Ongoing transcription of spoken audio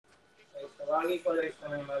Done na po,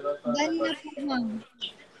 ma'am.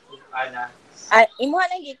 Imuha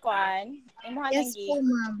nang gikuan? Imuha Yes nang po, gi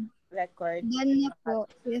ma'am. record? Done na po.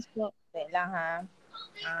 Yes po. Wait lang ha.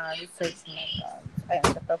 Research method. Ay,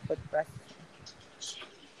 ang sa food processing.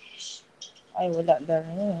 Ay, wala na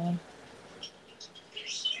rin eh.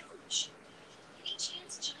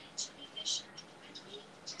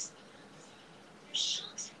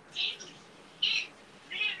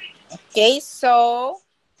 Okay, so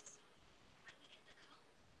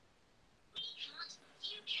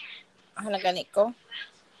halaganit ko.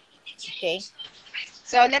 Okay.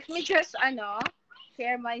 So let me just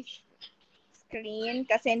share my screen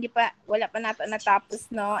kasi wala pa nato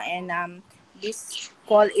natapos, no, and this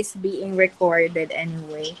call is being recorded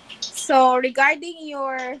anyway. So regarding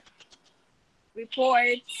your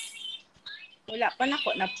reports, wala pa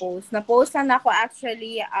nako na post. Na-post na ako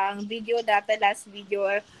actually ang video data last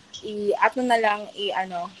video ato na lang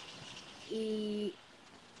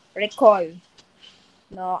recall,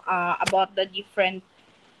 no, about the different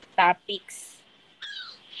topics.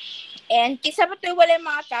 And kisa pa to wala yung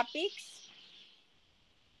mga topics.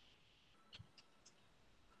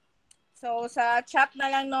 So sa chat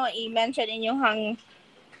na lang, no, i-mention inyong hang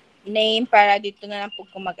name para dito na lang po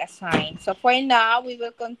kung mag-assign. So for now, we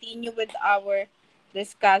will continue with our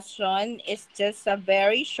discussion. It's just a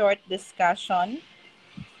very short discussion,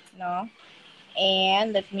 no?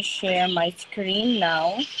 And let me share my screen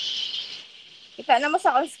now. Kita na mo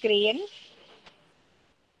sa akong screen?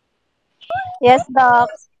 Yes,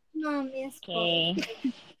 Doc. Ma'am, yes po. Okay.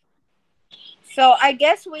 So I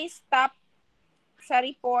guess we stop sa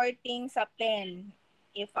reporting sa 10,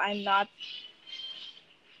 if I'm not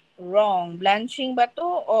wrong. Blanching ba to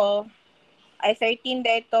o ay 13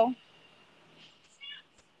 dito?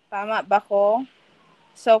 Tama ba ko?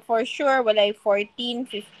 So for sure wala 14,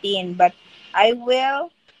 15, but I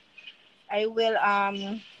will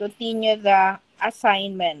continue the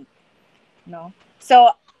assignment, no?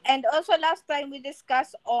 So and also last time we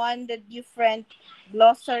discussed on the different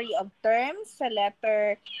glossary of terms sa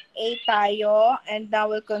letter A tayo, and now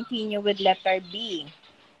we'll continue with letter B.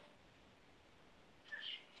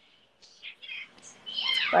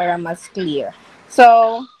 Para mas clear.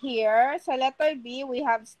 So here sa letter B we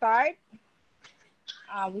have start.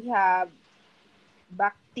 We have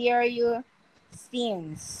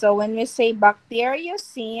bacteriocins. So when we say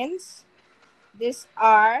bacteriocins, these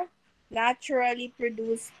are naturally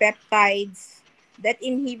produced peptides that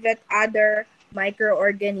inhibit other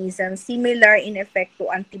microorganisms similar in effect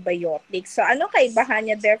to antibiotics. So ano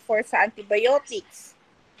kaibahan niya therefore sa antibiotics?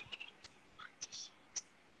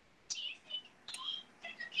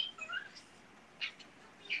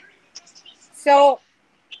 So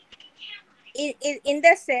in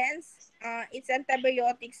the sense, it's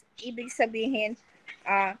antibiotics, ibig sabihin,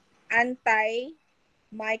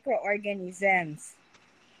 anti-microorganisms.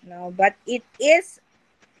 No, but it's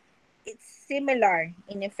similar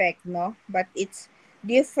in effect, no, but it's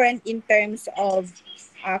different in terms of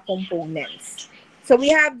components. So we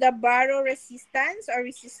have the baro resistance or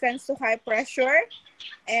resistance to high pressure,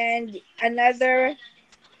 and another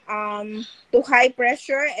to high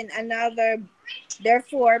pressure, and another.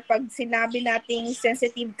 Therefore, pag sinabi nating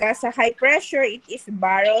sensitive ka sa high pressure, it is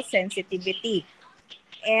barosensitivity.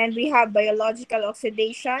 And we have biological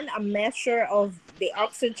oxidation, a measure of the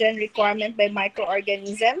oxygen requirement by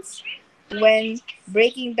microorganisms when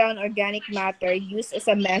breaking down organic matter, used as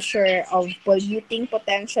a measure of polluting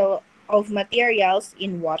potential of materials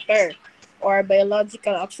in water, or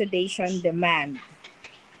biological oxidation demand.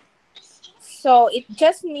 So, it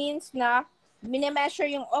just means na minimeasure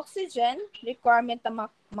yung oxygen requirement ng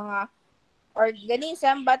mga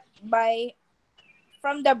organism, but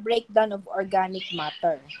from the breakdown of organic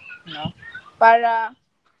matter, no? Para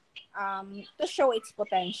to show its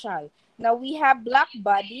potential. Now, we have black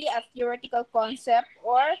body, a theoretical concept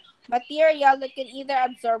or material that can either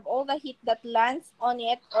absorb all the heat that lands on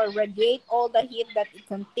it or radiate all the heat that it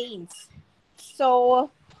contains.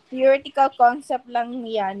 So, theoretical concept lang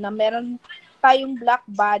yan na meron tayong black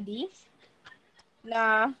body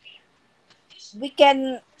na we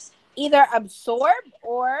can either absorb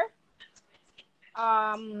or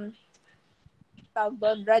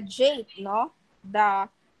radiate, no, the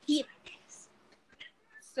heat.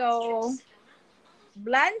 So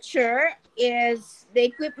blancher is the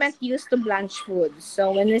equipment used to blanch food.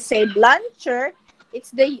 So when we say blancher,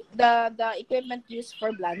 it's the equipment used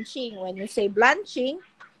for blanching. When we say blanching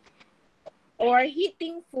or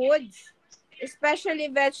heating foods, especially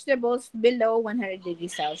vegetables below 100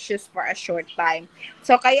 degrees Celsius for a short time.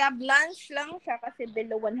 So kaya blanch lang siya kasi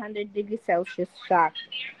below 100 degrees Celsius siya.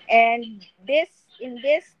 And in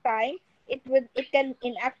this time, it can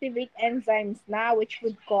inactivate enzymes now, which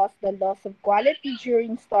would cause the loss of quality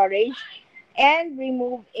during storage and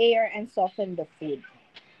remove air and soften the food.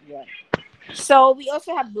 Yun. So we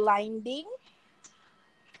also have blinding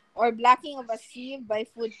or blocking of a sieve by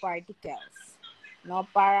food particles. No,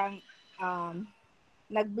 parang um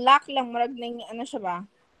nag-block lang murag ning ano siya ba?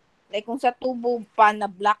 Like kung sa tubo pa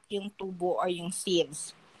na-block yung tubo or yung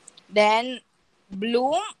sieves. Then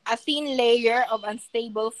bloom, a thin layer of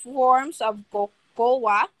unstable forms of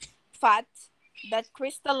cocoa fats that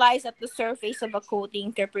crystallize at the surface of a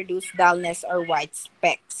coating to produce dullness or white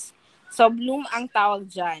specks. So bloom ang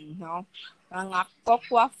tawag dyan, no? Mga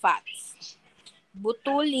cocoa fats.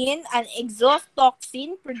 Butulin, an exhaust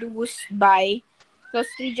toxin produced by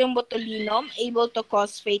Clostridium botulinum, able to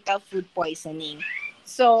cause fatal food poisoning.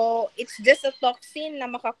 So, it's just a toxin na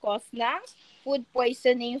makakos ng food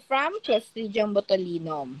poisoning from Clostridium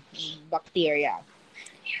botulinum bacteria.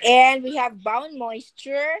 And we have bound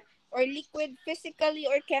moisture or liquid physically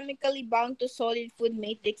or chemically bound to solid food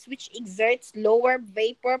matrix which exerts lower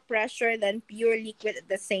vapor pressure than pure liquid at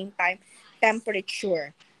the same time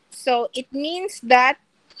temperature. So, it means that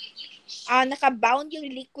nakabound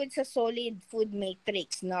yung liquid sa solid food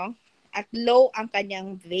matrix, no? At low ang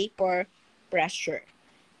kanyang vapor pressure.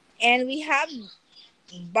 And we have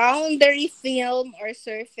boundary film or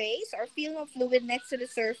surface or film of fluid next to the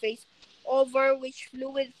surface over which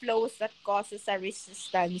fluid flows that causes a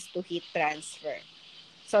resistance to heat transfer.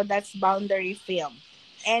 So that's boundary film.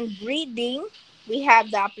 And breeding, we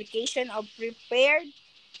have the application of pre-prepared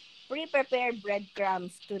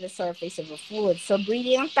breadcrumbs to the surface of a food. So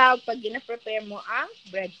breeding ang tawag pag gina-prepare mo ang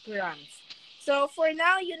breadcrumbs. So for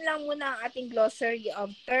now, yun lang muna ang ating glossary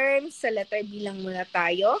of terms. Sa letter B lang muna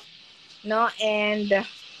tayo. No? And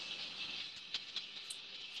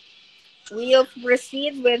we'll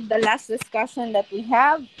proceed with the last discussion that we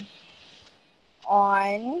have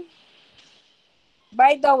on.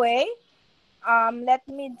 By the way, let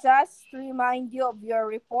me just remind you of your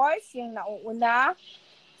reports. Yung nauuna.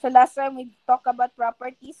 So last time we talked about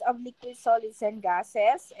properties of liquid, solids, and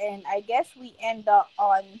gases. And I guess we end up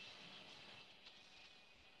on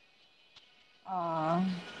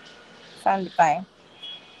saan tayo?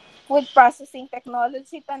 Food processing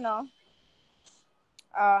technology pa, no?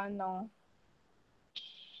 No.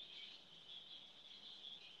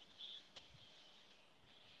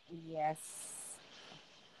 Yes.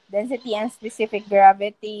 Density and specific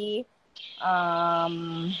gravity,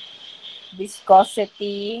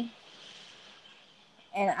 viscosity,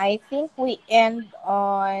 and I think we end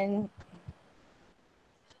on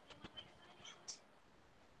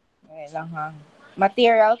lang ha.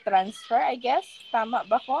 Material transfer, I guess. Tama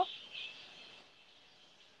ba ko?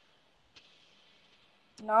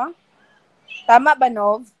 No? Tama ba,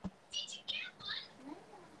 Nov?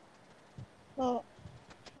 Po.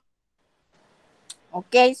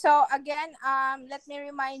 Okay, so again, let me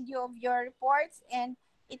remind you of your reports and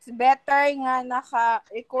it's better nga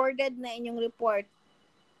naka-recorded na inyong report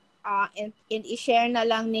and i-share na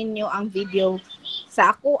lang ninyo ang video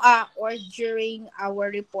sa AKUA or during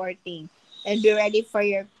our reporting and be ready for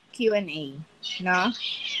your Q&A. No?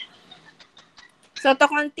 So to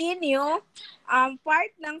continue,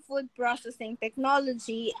 part ng food processing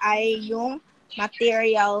technology ay yung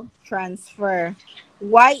material transfer.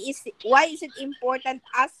 Why is it important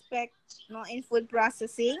aspect no in food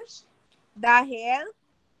processing? Dahil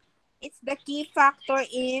it's the key factor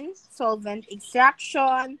in solvent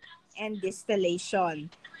extraction and distillation.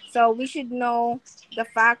 So we should know the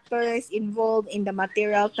factors involved in the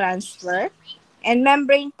material transfer and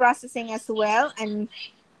membrane processing as well and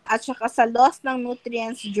at saka sa loss ng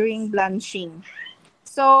nutrients during blanching.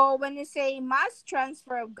 So when we say mass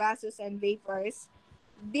transfer of gases and vapors,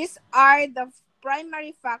 these are the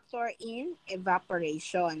primary factor in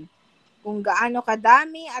evaporation. Kung gaano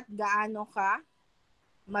kadami at gaano ka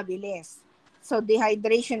mabilis. So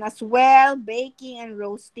dehydration as well, baking and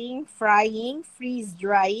roasting, frying, freeze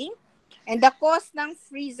drying, and the cost ng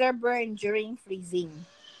freezer burn during freezing.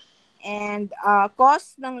 And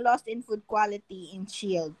cost ng loss in food quality in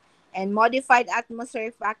chilled and modified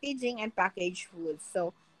atmospheric packaging and packaged foods.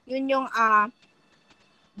 So, yun yung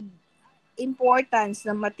importance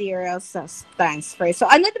ng materials transfer. So,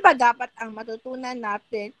 ano ba dapat ang matutunan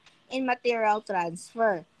natin in material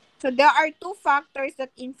transfer? So, there are two factors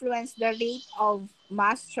that influence the rate of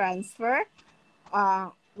mass transfer,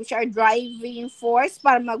 which are driving force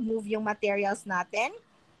para mag-move yung materials natin,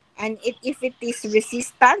 and if it is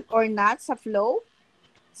resistant or not sa flow.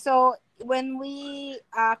 So, when we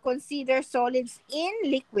consider solids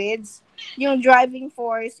in liquids, yung driving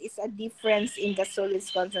force is a difference in the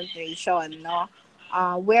solids concentration, no?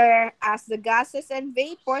 Whereas the gases and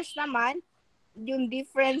vapors naman, yung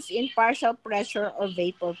difference in partial pressure or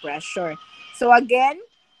vapor pressure. So again,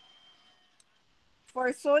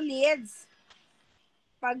 for solids,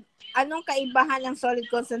 pag anong kaibahan ng solid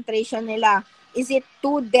concentration nila? Is it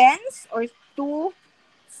too dense or too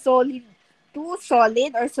solid, too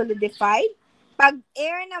solid or solidified? Pag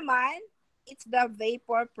air naman, it's the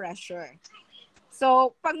vapor pressure.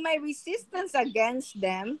 So, pag may resistance against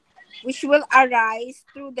them, which will arise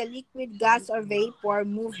through the liquid, gas, or vapor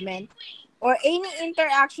movement, or any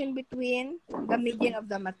interaction between the medium of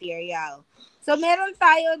the material. So, meron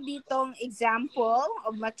tayo ditong example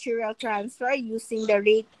of material transfer using the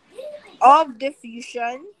rate of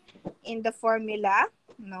diffusion in the formula.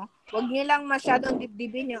 No? Huwag niyo lang masyadong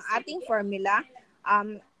dibdibin yung ating formula.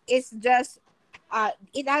 It's just,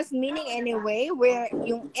 it has meaning anyway, where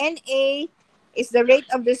yung Na is the rate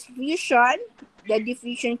of diffusion, the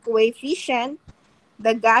diffusion coefficient,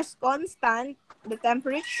 the gas constant, the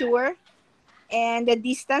temperature, and the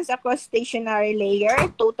distance across stationary layer,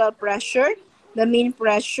 total pressure, the mean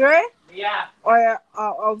pressure, or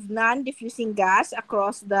of non-diffusing gas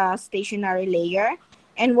across the stationary layer,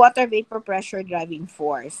 and water vapor pressure driving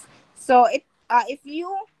force. So if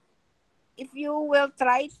you will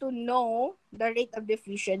try to know the rate of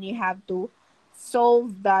diffusion, you have to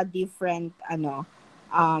solve the different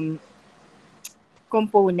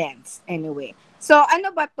components anyway. So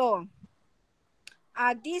ano ba to?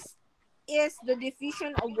 This is the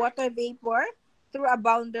diffusion of water vapor through a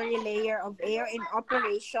boundary layer of air in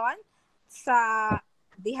operation sa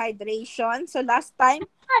dehydration. So last time,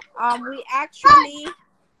 we actually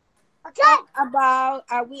talked about,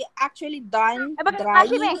 we actually done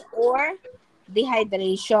drying or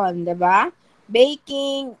dehydration, diba?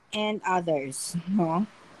 Baking and others. No?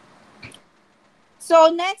 So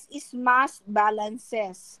next is mass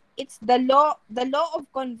balances. It's the law of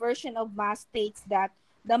conversion of mass states that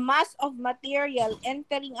the mass of material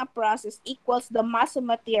entering a process equals the mass of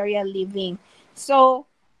material leaving. So,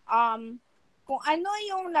 kung ano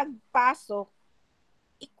yung nagpasok,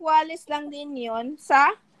 equalis lang din yun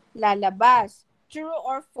sa lalabas. True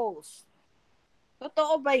or false?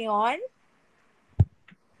 Totoo ba yon?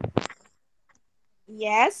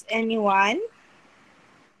 Yes, anyone?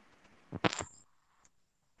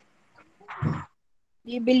 Do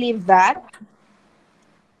you believe that?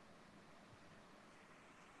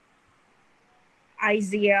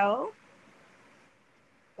 IZL?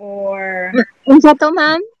 Or Unsa to,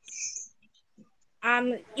 ma'am?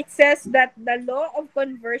 it says that the law of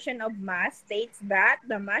conversion of mass states that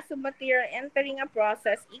the mass of material entering a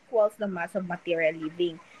process equals the mass of material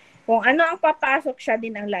leaving. Kung ano ang papasok, siya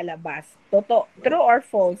din ang lalabas. True or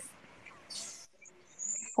false?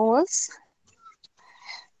 False?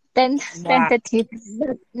 Wow. Tentative.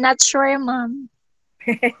 Not sure, ma'am.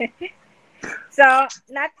 So,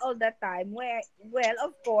 not all the time. Well,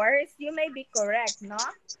 of course, you may be correct, no?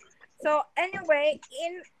 So, anyway,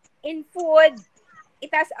 in food, it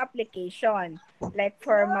has application. Like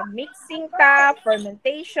for magmixing ka,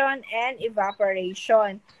 fermentation, and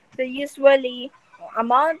evaporation. So, usually,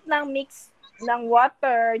 amount ng mix ng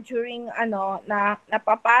water during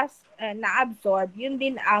na-absorb, yun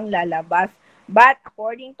din ang lalabas. But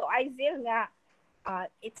according to IZIL nga,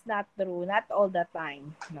 it's not true, not all the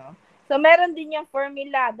time, no? So meron din yung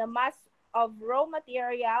formula, the mass of raw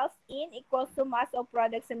materials in equals to mass of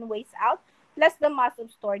products and waste out plus the mass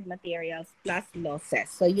of stored materials plus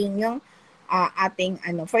losses. So yun yung ating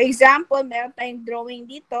For example, meron tayong drawing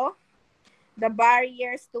dito, the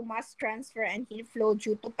barriers to mass transfer and heat flow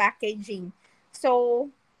due to packaging.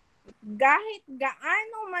 So kahit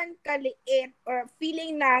gaano man kaliit or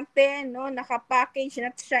feeling natin, no, nakapackage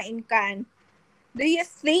na siya in can, do you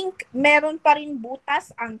think meron pa rin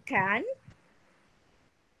butas ang can?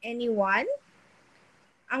 Anyone?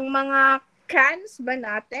 Ang mga cans ba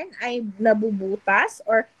natin ay nabubutas?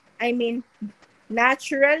 Or,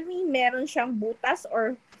 naturally, meron siyang butas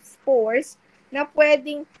or spores na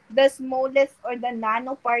pwedeng the smallest or the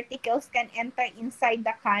nanoparticles can enter inside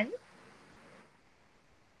the can?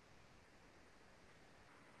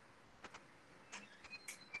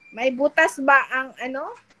 May butas ba ang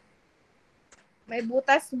May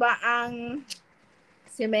butas ba ang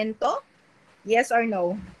semento? Yes or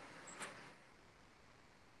no?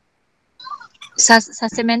 Sa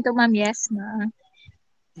semento, ma'am, yes na.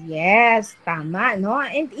 Yes, tama, no?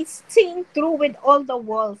 And it's same true with all the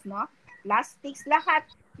walls, no? Plastics, lahat,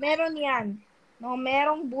 meron yan. No,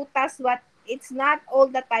 merong butas, but it's not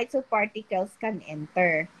all the types of particles can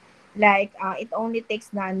enter. Like, it only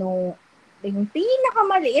takes yung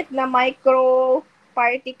pinakamaliit na micro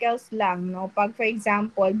particles lang, no? Pag, for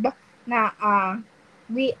example,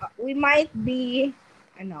 we might be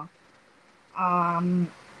ano um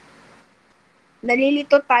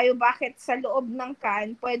nalilito tayo bakit sa loob ng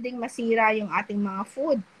can pwedeng masira yung ating mga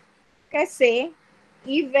food. Kasi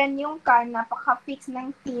even yung can napaka-fix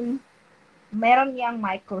ng tin, meron yang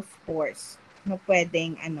microspores na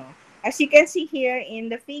pwedeng As you can see here in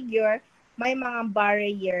the figure, may mga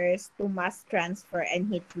barriers to mass transfer and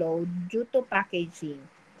heat flow due to packaging.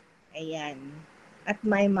 Ayan. At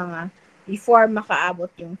may mga before makaabot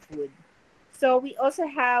yung food. So we also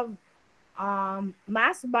have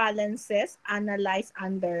mass balances analyzed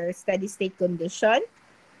under steady state condition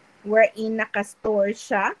wherein nakastore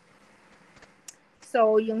siya.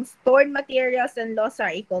 So yung stored materials and loss are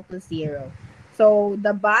equal to 0. So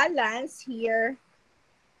the balance here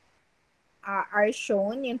are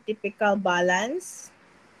shown, yung typical balance.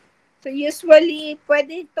 So usually,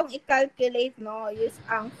 pwede itong i-calculate, no? Use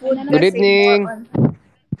ang food Good kasi more evening. on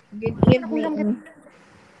good evening.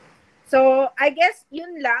 So, I guess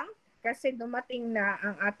yun lang kasi dumating na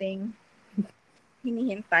ang ating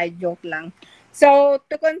hinihintay. Joke lang. So,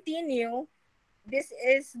 to continue, this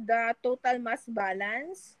is the total mass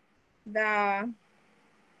balance, the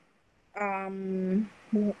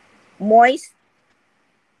moist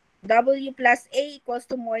W plus A equals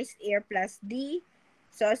to moist air plus D.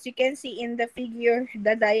 So as you can see in the figure,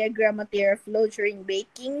 the diagram material flow during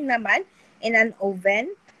baking naman in an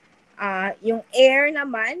oven. Yung air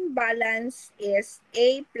naman, balance is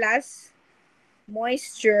A plus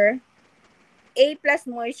moisture. A plus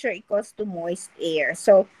moisture equals to moist air.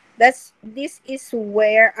 So this is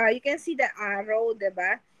where you can see the arrow,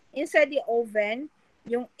 diba? Inside the oven,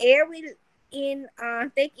 yung air will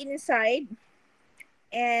take inside,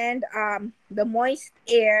 and the moist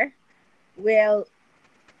air will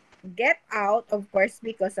get out, of course,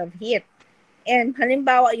 because of heat. And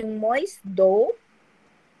halimbawa, yung moist dough,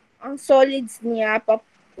 ang solids niya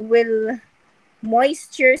will,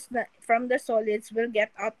 moistures from the solids will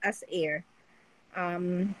get out as air.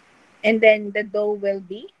 And then the dough will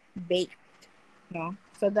be baked. No?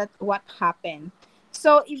 So that's what happened.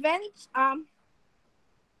 So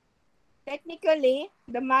technically,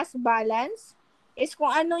 the mass balance is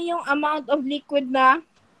kung ano yung amount of liquid na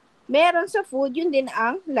meron sa food, yun din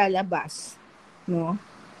ang lalabas. No?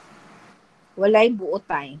 Walay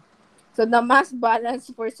buotay. So, the mass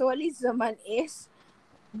balance for solids naman is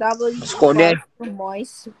W equals to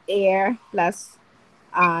moist air plus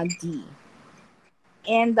D.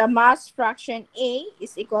 And the mass fraction A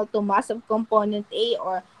is equal to mass of component A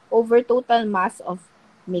or over total mass of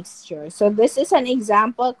mixture. So, this is an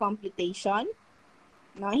example computation.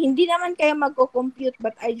 No, hindi naman kayo magko-compute,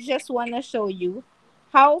 but I just wanna show you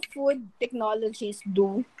how food technologies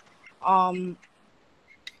do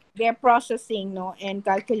their processing, no, and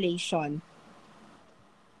calculation.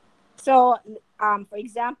 So, for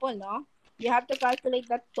example, no, you have to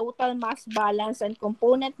calculate the total mass balance and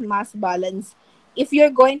component mass balance if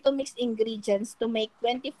you're going to mix ingredients to make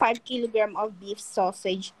 25 kilogram of beef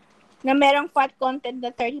sausage na merong fat content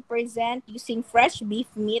na 30% using fresh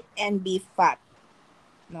beef meat and beef fat.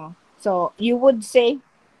 No. So, you would say,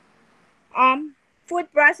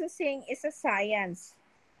 food processing is a science.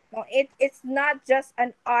 No, it's not just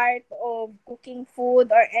an art of cooking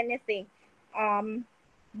food or anything.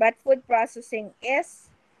 But food processing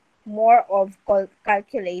is more of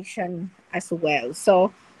calculation as well.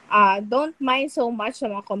 So, don't mind so much sa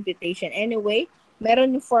mga computation. Anyway,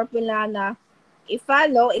 meron yung formula na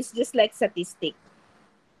i-follow, is just like statistic.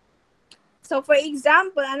 So, for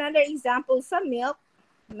example, another example sa milk,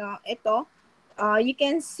 no, ito, you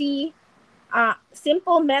can see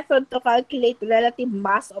simple method to calculate relative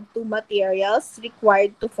mass of two materials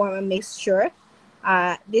required to form a mixture.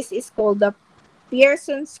 This is called the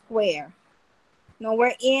Pearson square. No,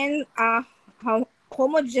 wherein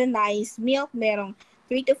homogenized milk merong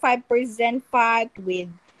 3 to 5% fat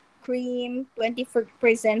with cream,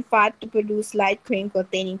 20% fat to produce light cream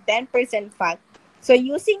containing 10% fat. So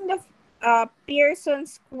using the Pearson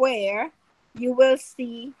square, you will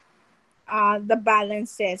see the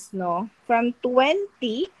balances, no? From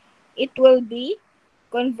 20, it will be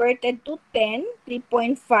converted to 10,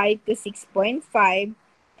 3.5 to 6.5,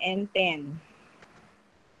 and 10.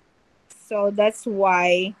 So that's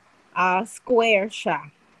why square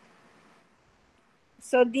siya.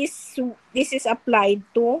 So this is applied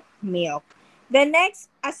to milk. The next,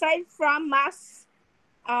 aside from mass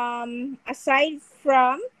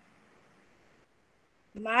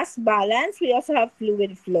balance, we also have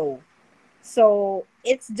fluid flow. So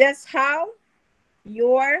it's just how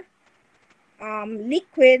your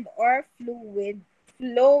liquid or fluid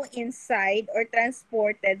flow inside or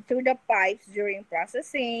transported through the pipes during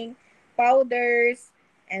processing, powders,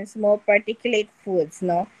 and small particulate foods,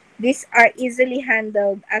 no? These are easily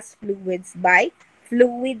handled as fluids by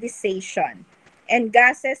fluidization. And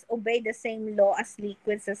gases obey the same law as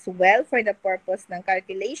liquids as well for the purpose ng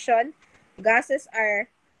calculation. Gases are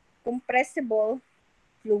compressible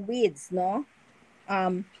fluids, no?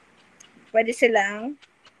 Um, Pwede silang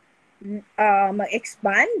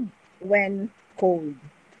mag-expand when cold.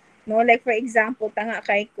 No, like for example, tanga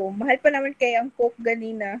kay ko, mahal pa naman kay ang Coke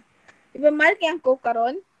ganina. Di ba mahal kay ang Coke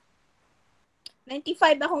karon?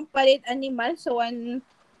 95 akong palit animal, so Yes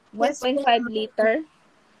 1.5 po. liter.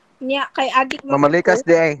 Niya, kay adik mo Mamalikas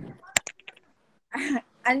di ay.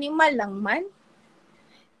 animal lang man.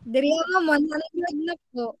 Diri mo 100 na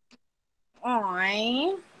po.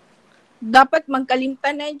 Ay, dapat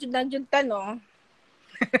magkalimtan na jud ka, no?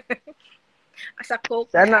 Asa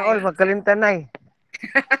Coke Sana ay. all magkalimtan ay.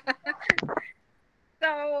 So,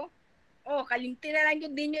 kalimtin na lang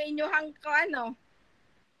yun din yung inyuhang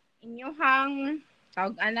inyuhang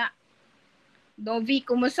tawag ana. Dovi,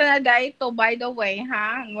 kumusta na dito by the way,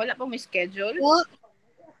 ha? Wala pa may schedule? Po.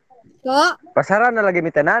 Pasara na lagi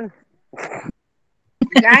mitanan.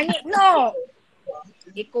 Gani, no.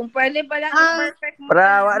 Di kung pwede pala perfect mo.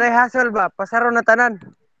 Para wa na hassle ba? Pasaro na tanan.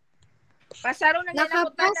 Pasaro na nila ko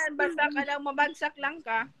Nakapas- tanan, basta ka lang mabagsak lang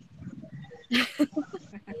ka.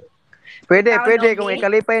 Pwede Ikaw, kung Novi?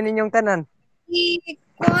 ikalipay ninyong tanan.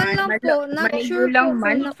 Kuan lang po. Not sure manigulang po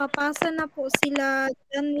man. kung nakapasa na po sila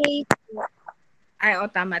Janway po. Ay,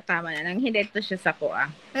 tama na. Nang hindi to siya sa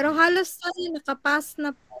kuha. Pero halos tayo nakapas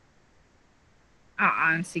na po.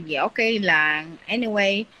 Sige, okay lang.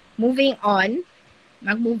 Anyway, moving on.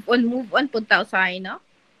 Move on punta sa no?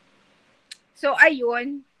 So,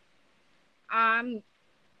 ayun.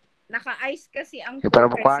 Naka-ice kasi ang Para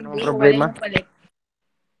Coke, paano ang siguro problema? wala mo palit.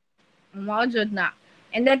 Maudod na.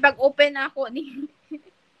 And then, pag open na ako,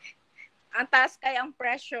 ang taas kay ang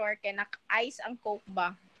pressure, kaya naka-ice ang Coke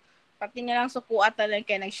ba? Pati na lang sukuha talaga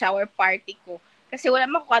kaya nag-shower party ko. Kasi wala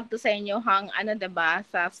makukanto sa inyo diba,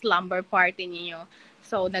 sa slumber party niyo.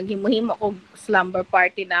 So, naghimuhimo ko slumber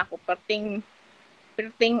party na ako.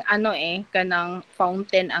 Perting kanang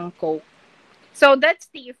fountain ang Coke. So, that's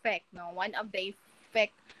the effect, no? One of the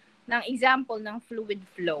effect ng example ng fluid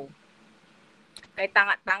flow. Kay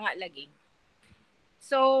tanga-tanga lagi.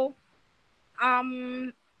 So,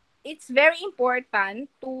 it's very important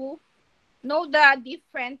to know the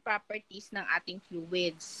different properties ng ating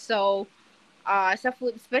fluids. So, sa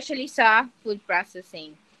food, especially sa food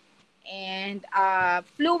processing. And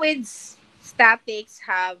fluids statics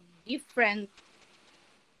have different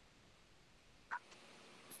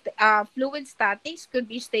fluid statics could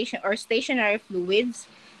be stationary fluids,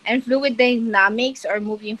 and fluid dynamics or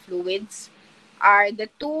moving fluids are the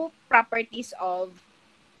two properties of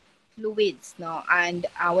fluids, no? And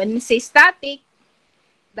when we say static,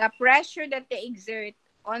 the pressure that they exert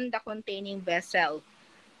on the containing vessel,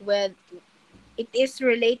 with it is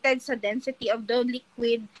related sa density of the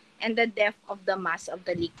liquid and the depth of the mass of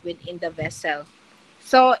the liquid in the vessel.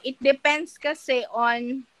 So it depends kasi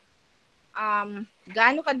on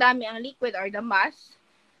gaano kadami ang liquid or the mass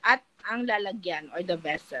at ang lalagyan or the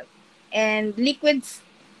vessel. And liquids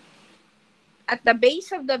at the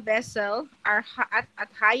base of the vessel are at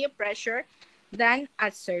higher pressure than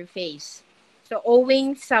at surface. So,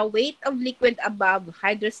 owing sa weight of liquid above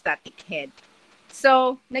hydrostatic head.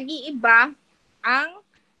 So, nag-iiba ang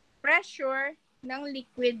pressure ng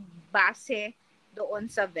liquid base doon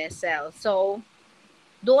sa vessel. So,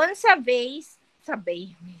 doon sa base, sa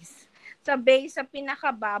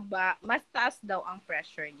pinakababa, mas taas daw ang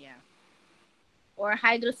pressure niya. Or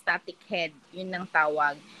hydrostatic head, yun ang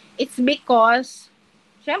tawag. It's because,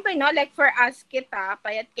 syempre no, like for us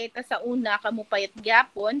payat kita sa una, kamo payat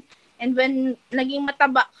gyapon, and when naging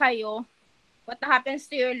mataba kayo, what happens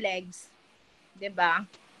to your legs? 'Di ba?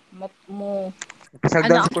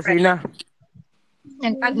 Pasagdan sa kusina.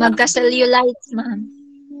 Magka-cellulites, ma'am.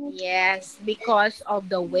 Yes, because of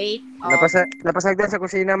the weight of... Napasagdan sa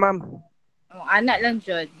kusina, ma'am. Anak lang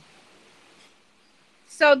jud.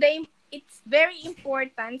 So it's very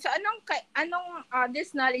important. So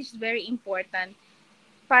this knowledge is very important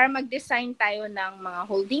para mag-design tayo ng mga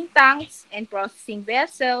holding tanks and processing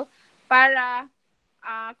vessel para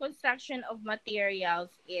construction of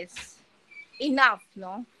materials is enough,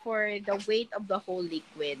 no, for the weight of the whole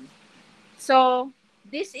liquid. So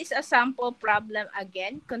this is a sample problem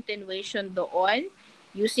again, continuation doon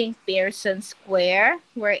using Pearson square,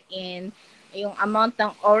 wherein yung amount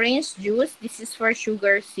ng orange juice, this is for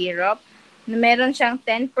sugar syrup, na meron siyang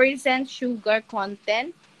 10% sugar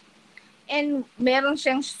content, and meron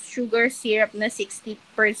siyang sugar syrup na 60%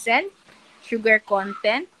 sugar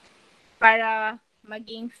content para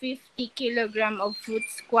maging 50 kilogram of fruit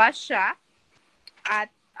squash siya at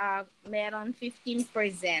meron 15%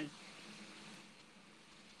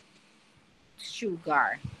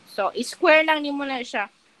 sugar. So, square lang ni mo na siya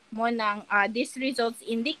mo ng this results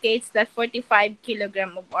indicates that 45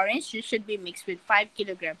 kilogram of orange juice should be mixed with 5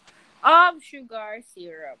 kilogram of sugar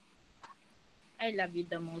syrup. I love you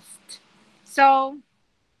the most. So,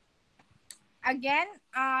 again,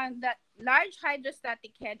 the large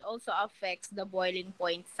hydrostatic head also affects the boiling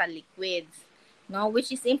point sa liquids, no?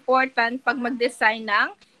 Which is important pag mag-design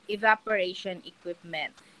ng evaporation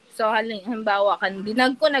equipment. So, halimbawa,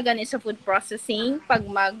 dinag ko na gani sa food processing, pag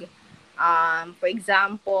for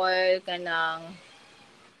example, kanang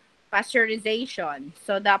pasteurization.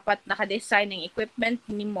 So, dapat naka-design ng equipment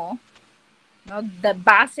nimo, no? The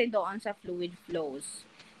base doon sa fluid flows.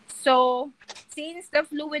 So, since the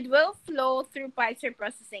fluid will flow through pipes or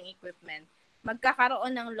processing equipment,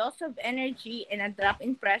 magkakaroon ng loss of energy and a drop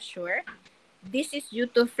in pressure. This is due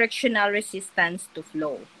to frictional resistance to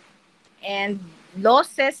flow. And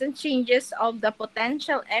losses and changes of the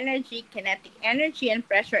potential energy, kinetic energy, and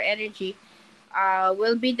pressure energy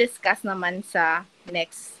will be discussed naman sa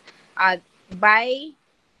next by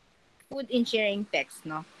food engineering text,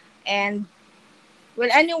 no? And,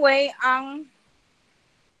 well, anyway,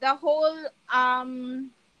 the whole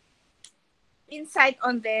insight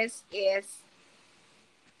on this is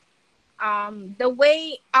the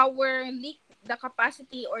way the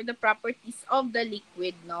capacity or the properties of the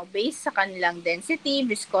liquid, no, based sa kanilang density,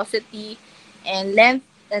 viscosity, and length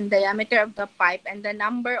and diameter of the pipe, and the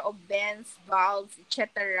number of bends, valves,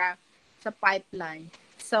 etc. sa pipeline.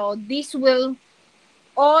 So, this will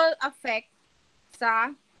all affect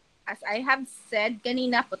sa, as I have said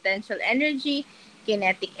kanina, potential energy,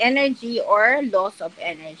 kinetic energy, or loss of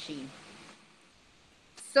energy.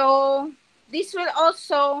 So, this will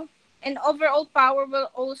also, and overall power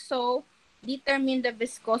will also determine the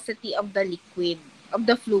viscosity of the liquid, of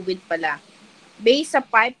the fluid pala, based sa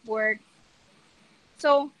pipe work.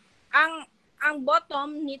 So, ang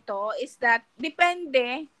bottom nito is that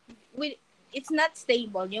depende, it's not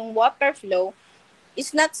stable. Yung water flow is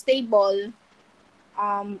not stable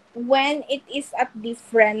when it is at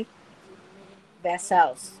different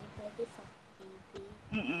vessels.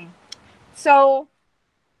 So,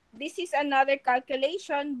 this is another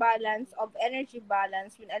calculation balance of energy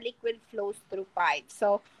balance when a liquid flows through pipe.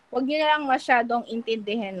 So, wag niyo na lang masyadong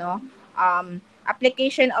intindihin, no?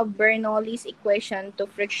 Application of Bernoulli's equation to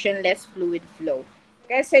frictionless fluid flow.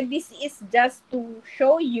 Kasi this is just to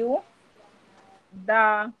show you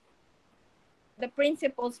the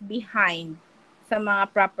principles behind sa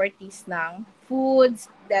mga properties ng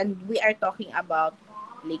foods, then we are talking about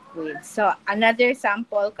liquids. So, another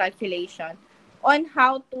sample calculation on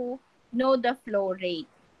how to know the flow rate.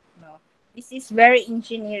 No? This is very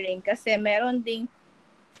engineering kasi meron ding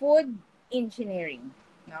food engineering.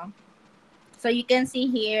 No? So you can see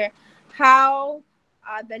here how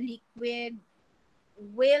the liquid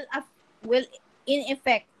will in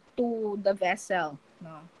effect to the vessel.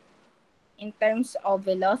 No? In terms of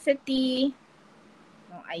velocity.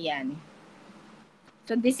 No, ayan.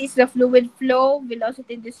 So this is the fluid flow,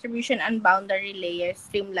 velocity distribution, and boundary layer,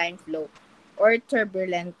 streamline flow, or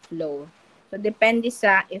turbulent flow. So, depende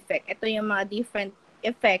sa effect. Ito yung mga different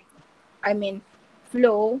effect,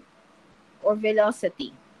 flow or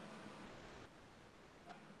velocity.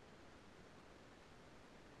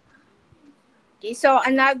 Okay, so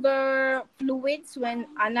another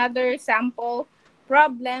sample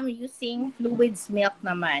problem using fluids milk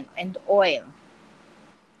naman and oil.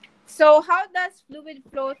 So, how does fluid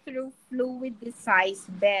flow through fluidized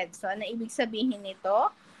bed? So, ano ibig sabihin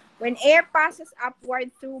nito? When air passes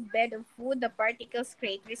upward through bed of food, the particles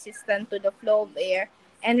create resistance to the flow of air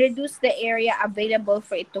and reduce the area available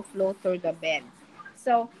for it to flow through the bed.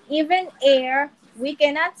 So, even air, we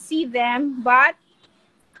cannot see them, but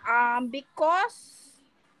because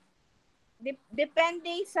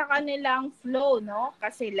depende sa kanilang flow, no?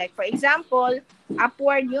 Kasi like, for example,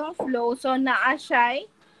 upward yung flow, so naa siya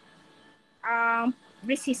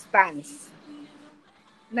resistance.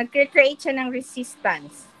 Nagcreate siya ng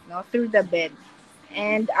resistance, no, through the bed.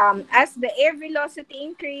 And as the air velocity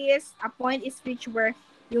increases, a point is reached where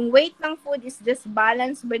yung weight ng food is just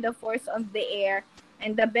balanced by the force of the air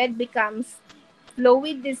and the bed becomes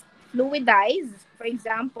fluidized. For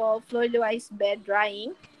example, fluidized bed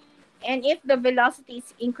drying. And if the velocity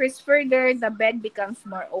is increased further, the bed becomes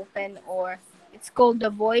more open, or it's called the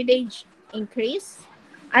voidage increase.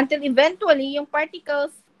 Until eventually, yung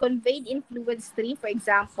particles conveyed in fluid stream, for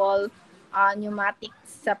example, pneumatic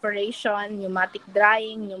separation, pneumatic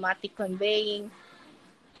drying, pneumatic conveying.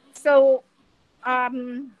 So,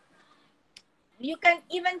 you can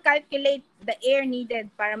even calculate the air needed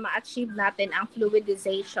para ma-achieve natin ang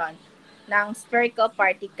fluidization ng spherical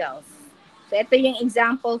particles. So, ito yung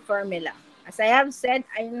example formula. As I have said,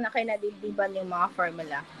 ayun na kayo nadibdiban yung mga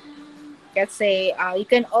formula. Kasi you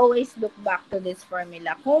can always look back to this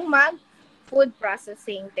formula kung mag-food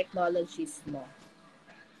processing technologies mo.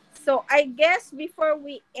 So, I guess before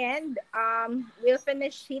we end, we'll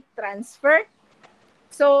finish heat transfer.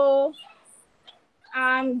 So,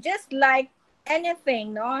 just like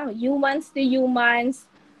anything, no? Humans to humans,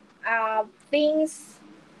 things,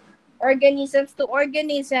 organisms to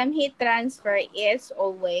organism, heat transfer is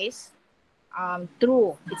always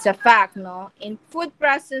true. It's a fact, no? In food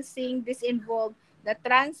processing, this involves the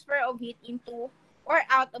transfer of heat into or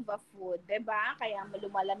out of a food, diba? Kaya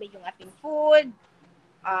lumalamig yung ating food,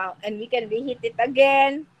 and we can reheat it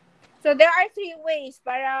again. So there are 3 ways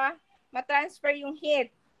para matransfer yung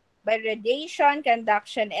heat: by radiation,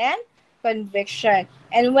 conduction, and convection.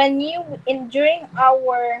 And when during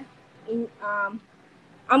our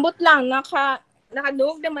ambot lang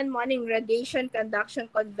nakanuog naman mo aning radiation, conduction,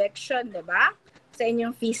 convection, 'di ba? Sa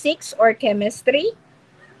inyong physics or chemistry.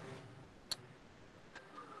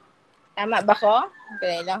 Tama ba ko?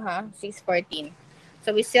 Okay lang ha, 6:14.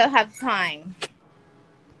 So we still have time.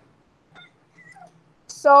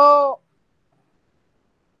 So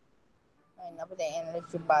the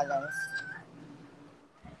energy balance.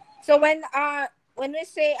 So when we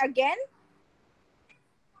say again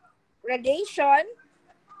radiation,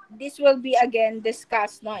 this will be again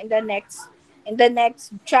discussed in the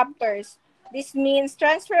next chapters. This means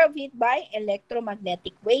transfer of heat by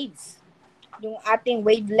electromagnetic waves. Yung ating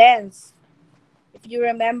wavelengths. If you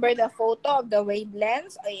remember the photo of the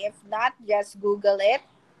wavelengths, or if not, just Google it.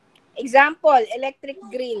 Example, electric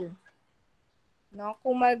grill. No,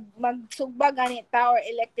 kung magsugba ganita or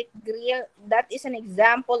electric grill, that is an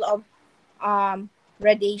example of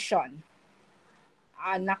radiation.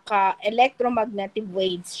 Naka-electromagnetic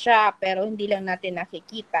waves siya, pero hindi lang natin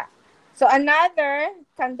nakikita. So another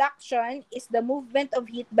conduction is the movement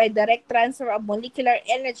of heat by direct transfer of molecular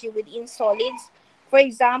energy within solids, for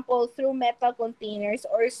example, through metal containers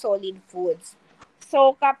or solid foods.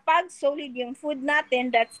 So kapag solid yung food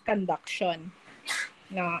natin, that's conduction.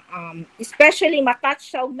 No, especially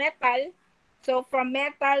matouch sa metal, so from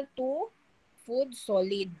metal to food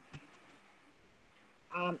solid.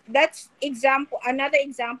 That's example. Another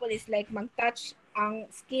example is like mag-touch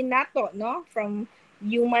ang skin nato, no, from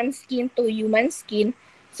human skin to human skin.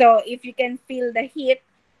 So if you can feel the heat,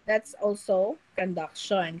 that's also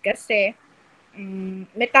conduction. Kasi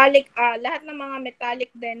metallic, lahat ng mga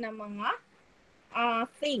metallic din na mga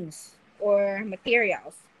things or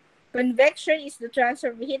materials. Convection is the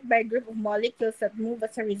transfer of heat by a group of molecules that move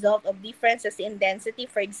as a result of differences in density.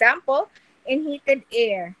 For example, in heated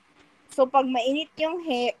air. So, pag mainit yung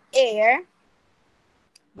air,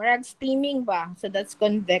 marag steaming ba? So, that's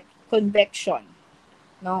convection.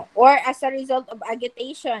 No? Or as a result of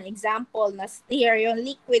agitation, example, na-stir yung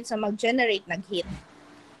liquid sa mag-generate nag-heat.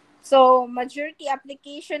 So, majority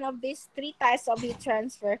application of these 3 types of heat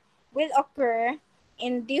transfer will occur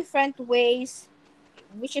in different ways,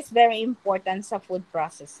 which is very important sa food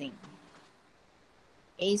processing.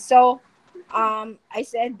 Okay, so I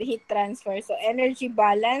said heat transfer. So energy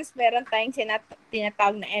balance, meron tayong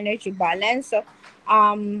tinatawag na energy balance. So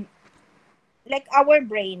like our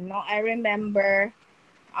brain, no? I remember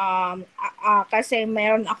kasi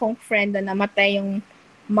meron akong friend na namatay yung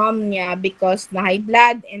mom niya because na high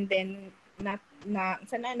blood, and then na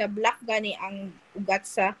black gani ang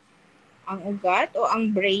ugat o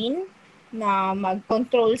ang brain na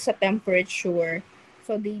mag-control sa temperature.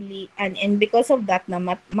 So dili and because of that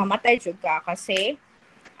mamatay jud ka kasi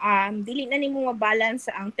dili na nimo ma-balance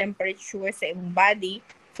ang temperature sa imong body.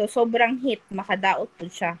 So sobrang heat makadaot pud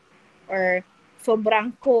siya, or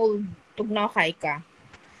sobrang cold tugnaw kay ka.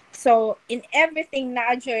 So in everything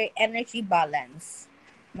na energy balance,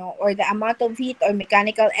 no, or the amount of heat or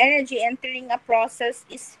mechanical energy entering a process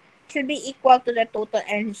should be equal to the total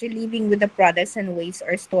energy leaving with the products and waste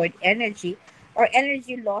or stored energy or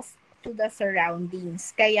energy loss to the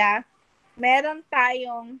surroundings. Kaya, meron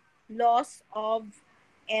tayong loss of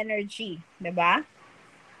energy, diba?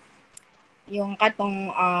 Yung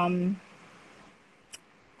katong,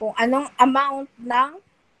 kung anong amount ng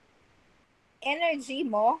energy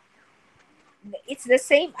mo, it's the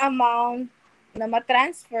same amount na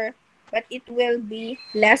matransfer, but it will be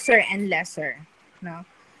lesser and lesser, no?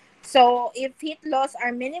 So, if heat loss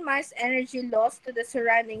are minimized, energy loss to the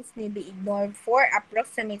surroundings may be ignored for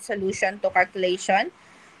approximate solution to calculation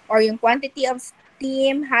or yung quantity of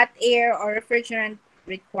steam, hot air, or refrigerant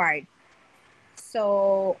required.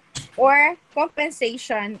 So, or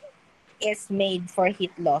compensation is made for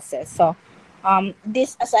heat losses. So,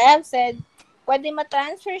 this, as I have said, pwede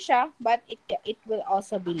ma-transfer siya, but it will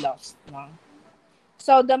also be lost. No?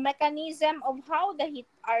 So, the mechanism of how the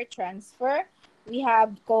heat are transferred, we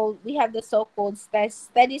have the so-called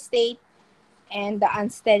steady state and the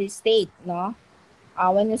unsteady state. No?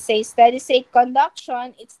 When you say steady state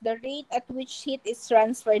conduction, it's the rate at which heat is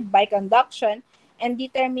transferred by conduction and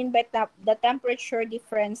determined by the temperature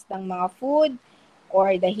difference ng mga food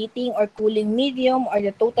or the heating or cooling medium or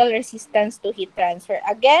the total resistance to heat transfer.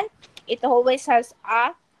 Again, it always has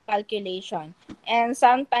a calculation. And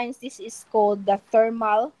sometimes this is called the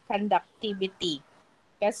thermal conductivity.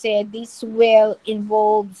 Kasi this will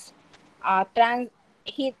involves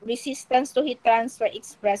heat resistance to heat transfer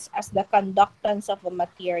expressed as the conductance of a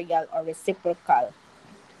material or reciprocal.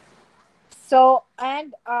 So,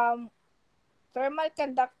 and thermal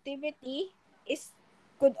conductivity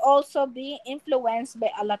could also be influenced by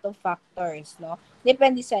a lot of factors, no?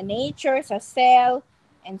 Depende sa nature, sa cell,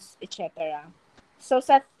 and etc. So,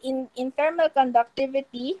 in thermal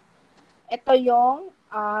conductivity, ito yung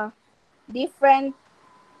different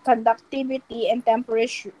conductivity and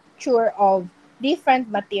temperature of different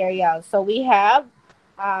materials. So, we have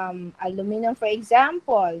aluminum, for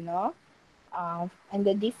example, no? And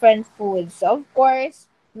the different foods. So, of course,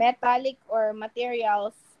 metallic or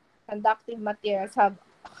materials, conductive materials have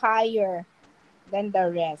higher than the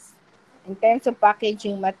rest in terms of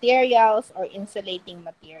packaging materials or insulating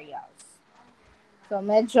materials. So,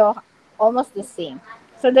 medyo almost the same.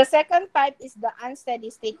 So, the second type is the unsteady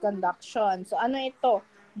state conduction. So, ano ito?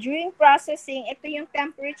 During processing, ito yung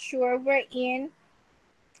temperature wherein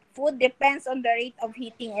food depends on the rate of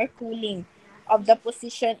heating or cooling of the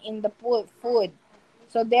position in the food.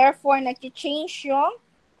 So, therefore, nag-change yung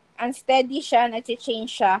unsteady siya,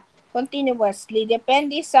 nag-change siya continuously.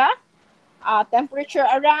 Depende sa temperature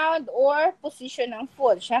around or position ng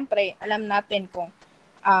food. Siyempre, alam natin kung,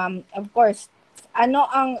 of course, ano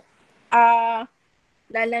ang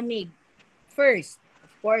lalamig first.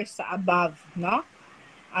 Of course, sa above, no?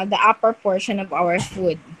 The upper portion of our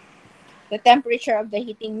food. The temperature of the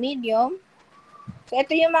heating medium. So,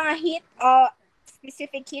 ito yung mga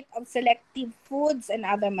specific heat of selective foods and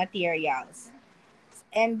other materials.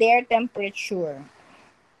 And their temperature.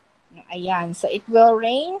 Ayan. So, it will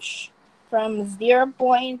range from 0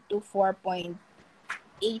 to 4.18.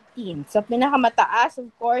 So, pinakamataas, of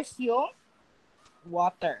course, yung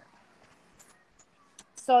water.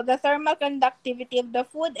 So, the thermal conductivity of the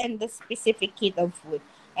food and the specific heat of food.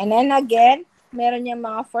 And then again, meron yung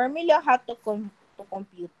mga formula how to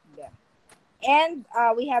compute them. And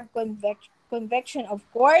we have convection, of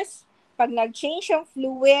course. Pag nag-change yung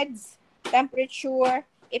fluids, temperature,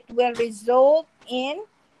 it will result in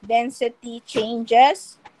density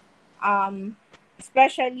changes,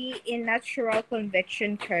 especially in natural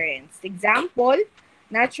convection currents. Example,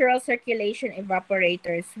 natural circulation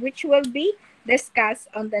evaporators, which will be discussed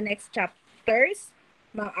on the next chapters.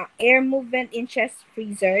 Air movement in chest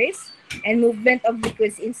freezers and movement of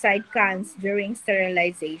liquids inside cans during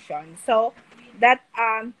sterilization. So that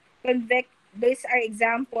these are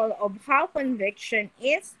example of how convection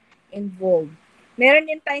is involved.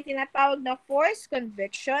 Meron din tayong tinatawag na forced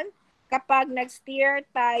convection kapag nag-steer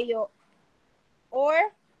tayo or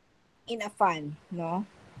in a fan, no?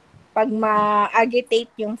 Pag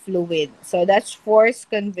ma-agitate yung fluid. So that's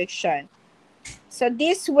forced convection. So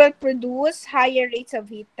this will produce higher rates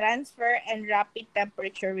of heat transfer and rapid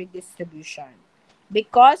temperature redistribution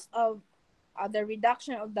because of the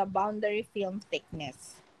reduction of the boundary film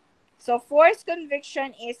thickness. So forced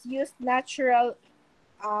convection is used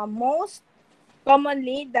most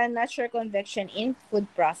commonly than natural convection in food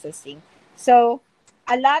processing. So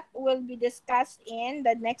a lot will be discussed in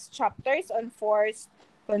the next chapters on forced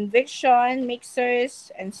convection,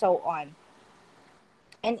 mixers, and so on.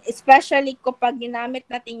 And especially kapag ginamit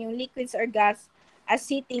natin yung liquids or gas as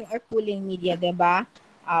heating or cooling media, diba?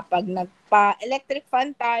 Pag nagpa-electric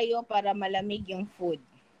fan tayo para malamig yung food.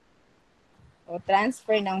 O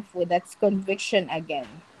transfer ng food, that's convection again.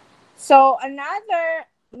 So, another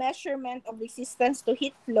measurement of resistance to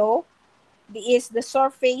heat flow is the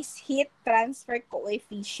surface heat transfer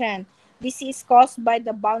coefficient. This is caused by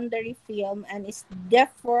the boundary film and is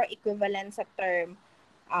therefore equivalent sa term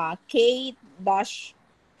K-X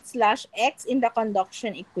in the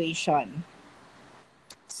conduction equation.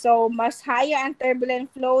 So, mas higher ang turbulent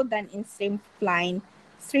flow than in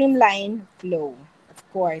streamline flow. Of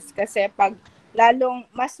course, kasi pag lalong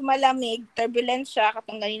mas malamig, turbulent siya,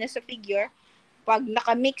 katong ganina sa figure, pag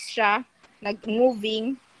nakamix siya,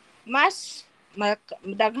 nag-moving, mas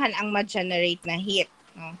daghan ang ma-generate na heat.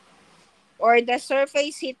 No? Or the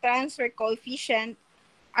surface heat transfer coefficient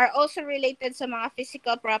are also related sa mga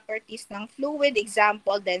physical properties ng fluid,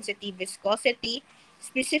 example, density, viscosity,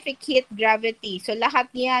 specific heat, gravity. So lahat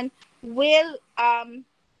yan will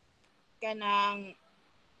kanang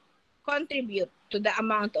contribute to the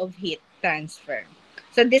amount of heat transfer.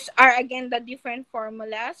 So these are again the different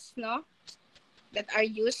formulas, no, that are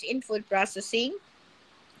used in food processing.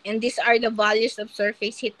 And these are the values of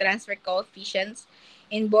surface heat transfer coefficients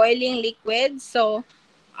in boiling liquids. So,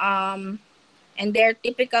 and their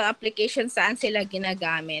typical applications saan sila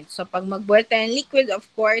ginagamit. So, pag mag-boil tayo ng liquid, of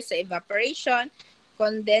course, sa evaporation,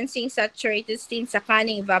 condensing saturated steam sa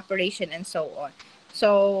canning evaporation, and so on.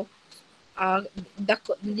 So, the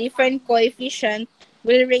different coefficient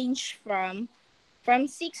will range from 6,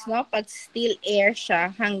 no, pag still air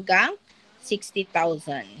siya, hanggang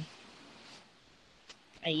 60,000.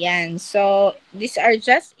 Ayan. So, these are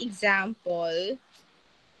just example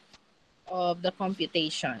of the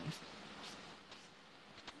computation.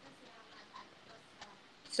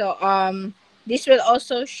 So, this will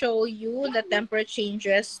also show you the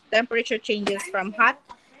temperature changes from hot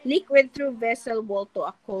liquid through vessel wall to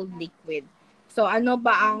a cold liquid. So, ano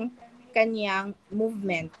ba ang kanyang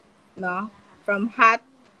movement, no? From hot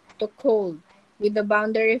to cold with the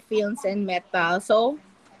boundary films and metal. So,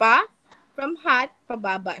 from hot,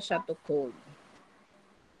 pababa siya to cold.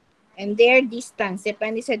 And their distance,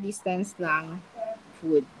 depende sa distance ng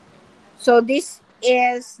food. So, this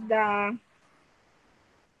is the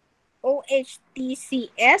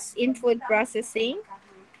OHTCS in food processing,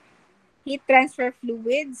 heat transfer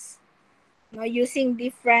fluids, no, using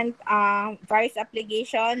different various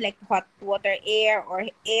application like hot water air or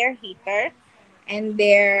air heater, and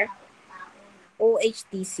their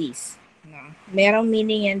OHTCs. No, merong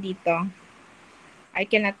meaning yan dito. I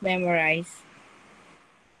cannot memorize.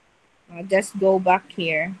 Just go back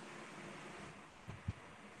here.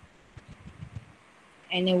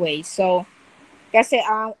 Anyway, so kasi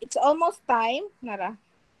it's almost time, Nara.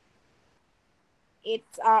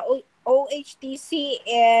 It's OHTC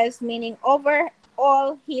is meaning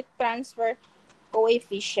overall heat transfer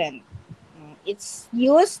coefficient. It's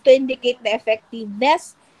used to indicate the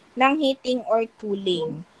effectiveness ng heating or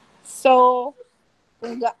cooling. So,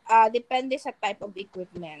 depende sa type of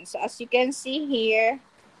equipment. So, as you can see here,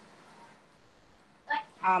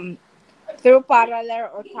 through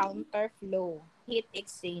parallel or counter flow heat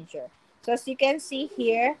exchanger. So, as you can see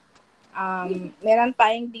here, meron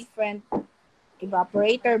tayong different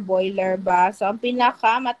evaporator, boiler ba. So, ang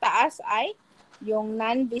pinakamataas ay yung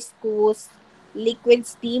non-viscous liquid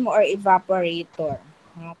steam or evaporator.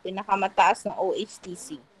 Pinakamataas ng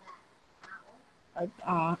OHTC.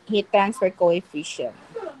 Heat transfer coefficient.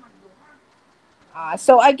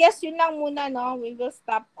 So, I guess yun lang muna, no? We will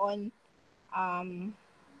stop on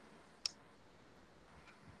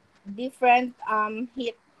different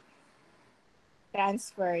heat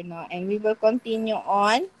transfer, no? And we will continue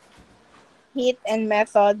on heat and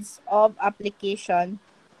methods of application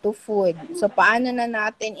to food. So, paano na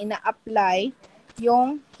natin ina-apply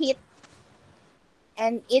yung heat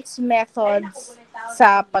and its methods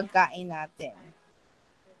sa pagkain natin.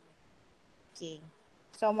 Okay.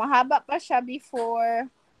 So, mahaba pa siya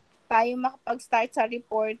before tayo makapag-start sa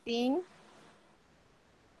reporting.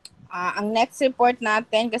 Ang next report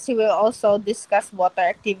natin, kasi we'll also discuss water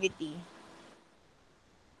activity.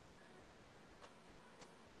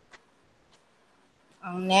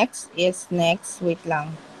 Ang next, wait lang.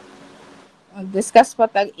 Discuss pa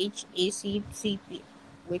tag HACCP.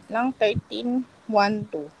 Wait lang,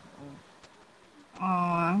 13.1.2.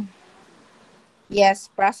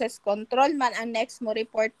 Yes, process control man ang next mo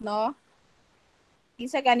report, no?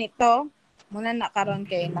 Isa ganito, muna nakaroon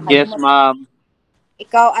kayo. Yes, ma'am.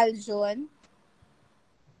 Ikaw, Aljun.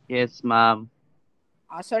 Yes, ma'am.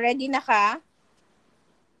 So, ready na ka?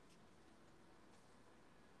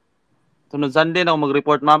 Tunod Sunday na ako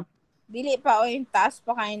mag-report, ma'am. Dili pa o yung task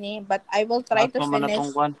pa kayo ni. But I will try to finish.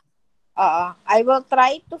 I will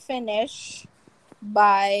try to finish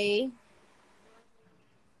by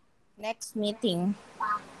next meeting.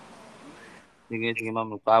 Sige,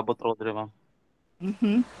 ma'am. Magpaabot road rin, ma'am.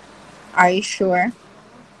 Are you sure?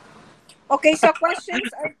 Okay, so questions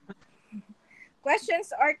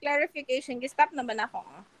or clarification. Stop naman ako.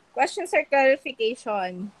 Questions or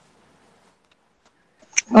clarification?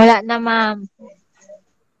 Wala na, ma'am.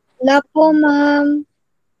 Wala po, ma'am.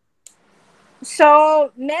 So,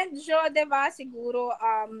 medyo, diba, siguro,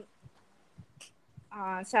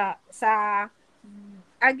 sa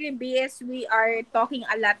Agri-BS, we are talking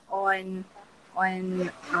a lot on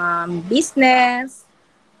business,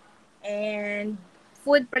 and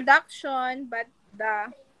food production, but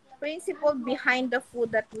the principle behind the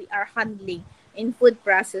food that we are handling in food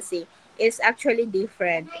processing is actually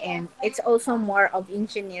different, and it's also more of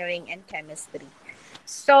engineering and chemistry.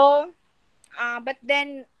 So, but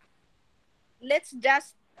then let's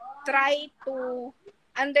just try to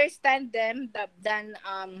understand them than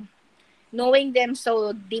knowing them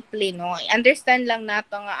so deeply, no? Understand lang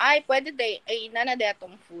nato nga, ay, pwede day, ay, nana day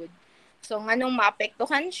atong food. So, nganong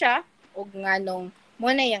maapektuhan siya, o nganong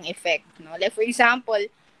muna yung effect, no? Like, for example,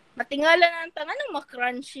 matingala na ang nganong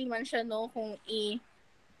makrunchy man siya, no? Kung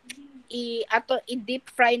i-deep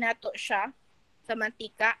fry nato siya sa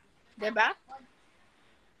mantika, 'di ba?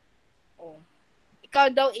 Oh.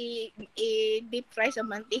 Ikaw daw i-deep fry sa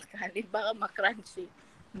mantika, di ba makrunchy?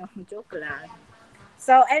 No, joke lang.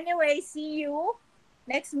 So, anyway, see you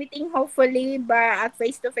next meeting hopefully ba at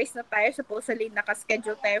face-to-face na tayo. Supposedly,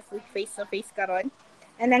 nakaschedule tayo food face-to-face karon.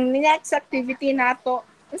 And ang next activity nato,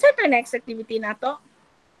 ano sa next activity nato?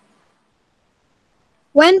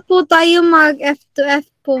 When po tayo mag F2F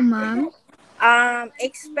po, ma'am?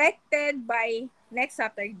 Expected by next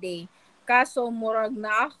Saturday. Kaso, murag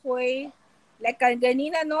na ako'y, like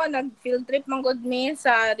ganina no, nag-field trip man good me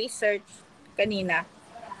sa research kanina.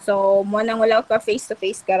 So, mo nang wala ka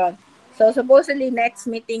face-to-face karon. So, supposedly next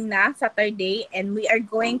meeting na Saturday, and we are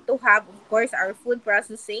going to have, of course, our food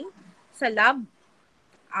processing sa lab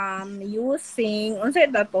using, unsay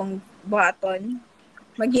datong buhaton?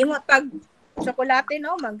 Maghimo tag tsokolate,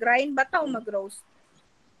 no? Mag-grind ba ta o mag-roast?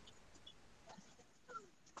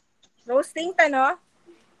 Roasting ta, no?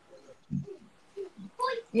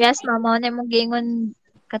 Yes, ma'am. Mao na mo gingon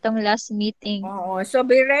katong last meeting. Oo. So,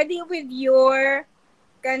 be ready with your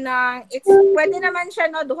kanang, pwede naman siya,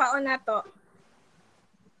 no? Duhaon na to.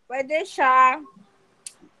 Pwede siya,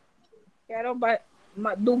 pero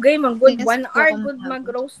dugay man good. Yes 1 po, hour ma'am. good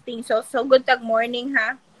mag-roasting. So good tag morning,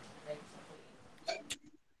 ha?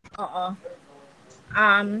 Oo.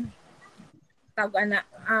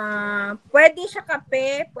 Pwede siya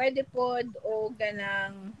kape, pwede pod o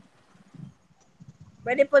ganang,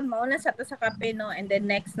 pwede pod mauna sa to sa kape, no? And then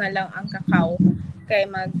next na lang ang kakao. Kay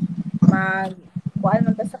kuan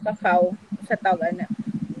man ta sa kakao sa tawag na.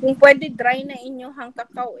 Kung pwede dry na inyong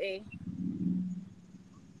kakao eh.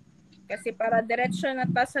 Kasi para diretso na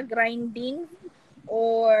ta sa grinding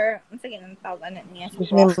or sige nang tawag na niya sa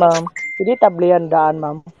Excuse me, ma'am. Hindi tablihan daan,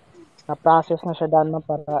 ma'am. Na-process na siya daan, ma'am,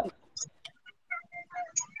 para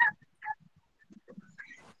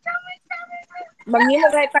manghimo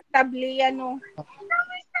kay pagtablian, no.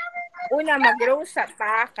 Una mag-roast sa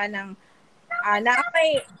ta kanang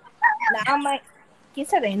naamay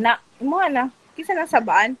kisa rin na mo na kisa na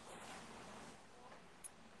sabaan.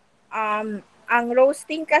 Ang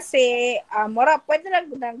roasting kasi mura pwede lang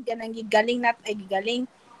ganang gigaling gigaling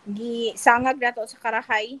gisangag nato sa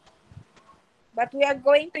karahay. But we are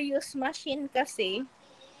going to use machine kasi.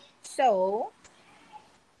 So,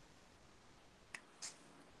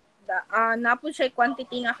 napon siya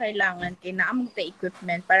quantity nga kailangan kay naamog ta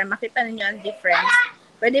equipment para makita ninyo ang difference.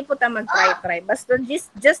 Pwede po ta mag-try. Basta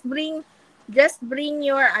just bring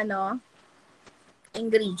your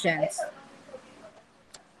ingredients.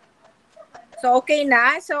 So, okay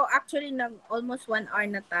na. So, actually, almost 1 hour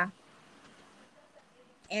na ta.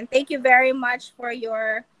 And thank you very much for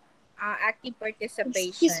your active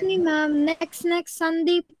participation. Excuse me, ma'am. Next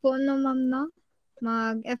Sunday po, no, ma'am, no?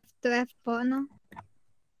 Mag F2F po, no?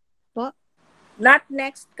 Po? Not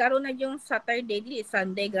next. Karoon na yung Saturday. Di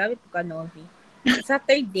Sunday. Grabe po ka, Novi.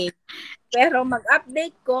 Saturday. Pero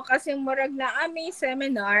mag-update ko kasi murag na aming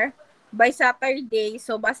seminar by Saturday.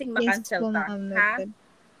 So, basing makancel Yes po, ta. ma'am. Ha?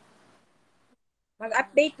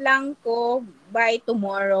 Mag-update lang ko by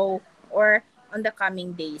tomorrow or on the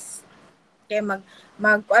coming days. Kaya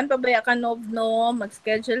kuan pa ba ka, no?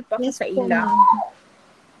 Mag-schedule pa ko Yes sa po, ila. ma'am.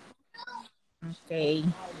 Okay.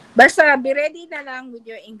 Basta be ready na lang with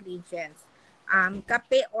your ingredients.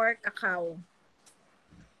 Kape or kakao.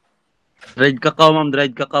 Dried cacao, ma'am.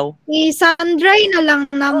 Dried cacao. I-sun-dry na lang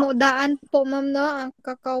namudaan po, ma'am, no? Ang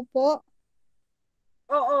kakao po.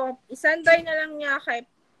 Oo. Isanday na lang niya kay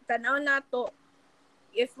tanaw na to.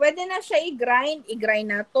 If pwede na siya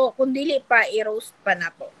i-grind na to. Kung dili pa, i-roast pa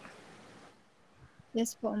na to.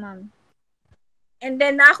 Yes po, ma'am. And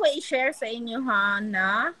then, ako i-share sa inyo ha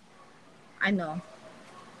na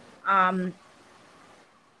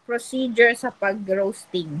procedure sa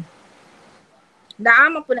pag-roasting.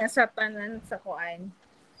 Naama po na sa tanan sa kuan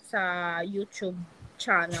sa YouTube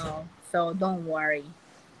channel. So, don't worry.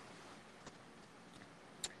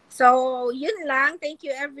 So, yun lang. Thank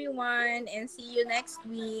you everyone and see you next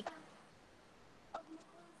week.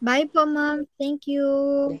 Bye po, ma'am. Thank you.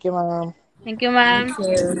 Thank you, ma'am. Thank you, ma'am.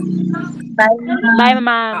 Bye,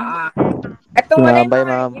 ma'am. Ito mo na Bye, mga,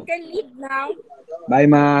 ma'am. you can leave now. Bye,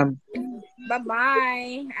 ma'am.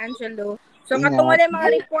 Bye-bye, Angelo. So, Ingat. katong wala mga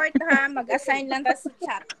report ha, mag-assign lang ta sa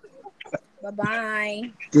chat. Bye-bye.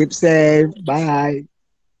 Keep safe. Bye.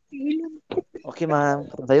 Okay, ma'am.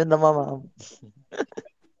 Tayo na, ma'am.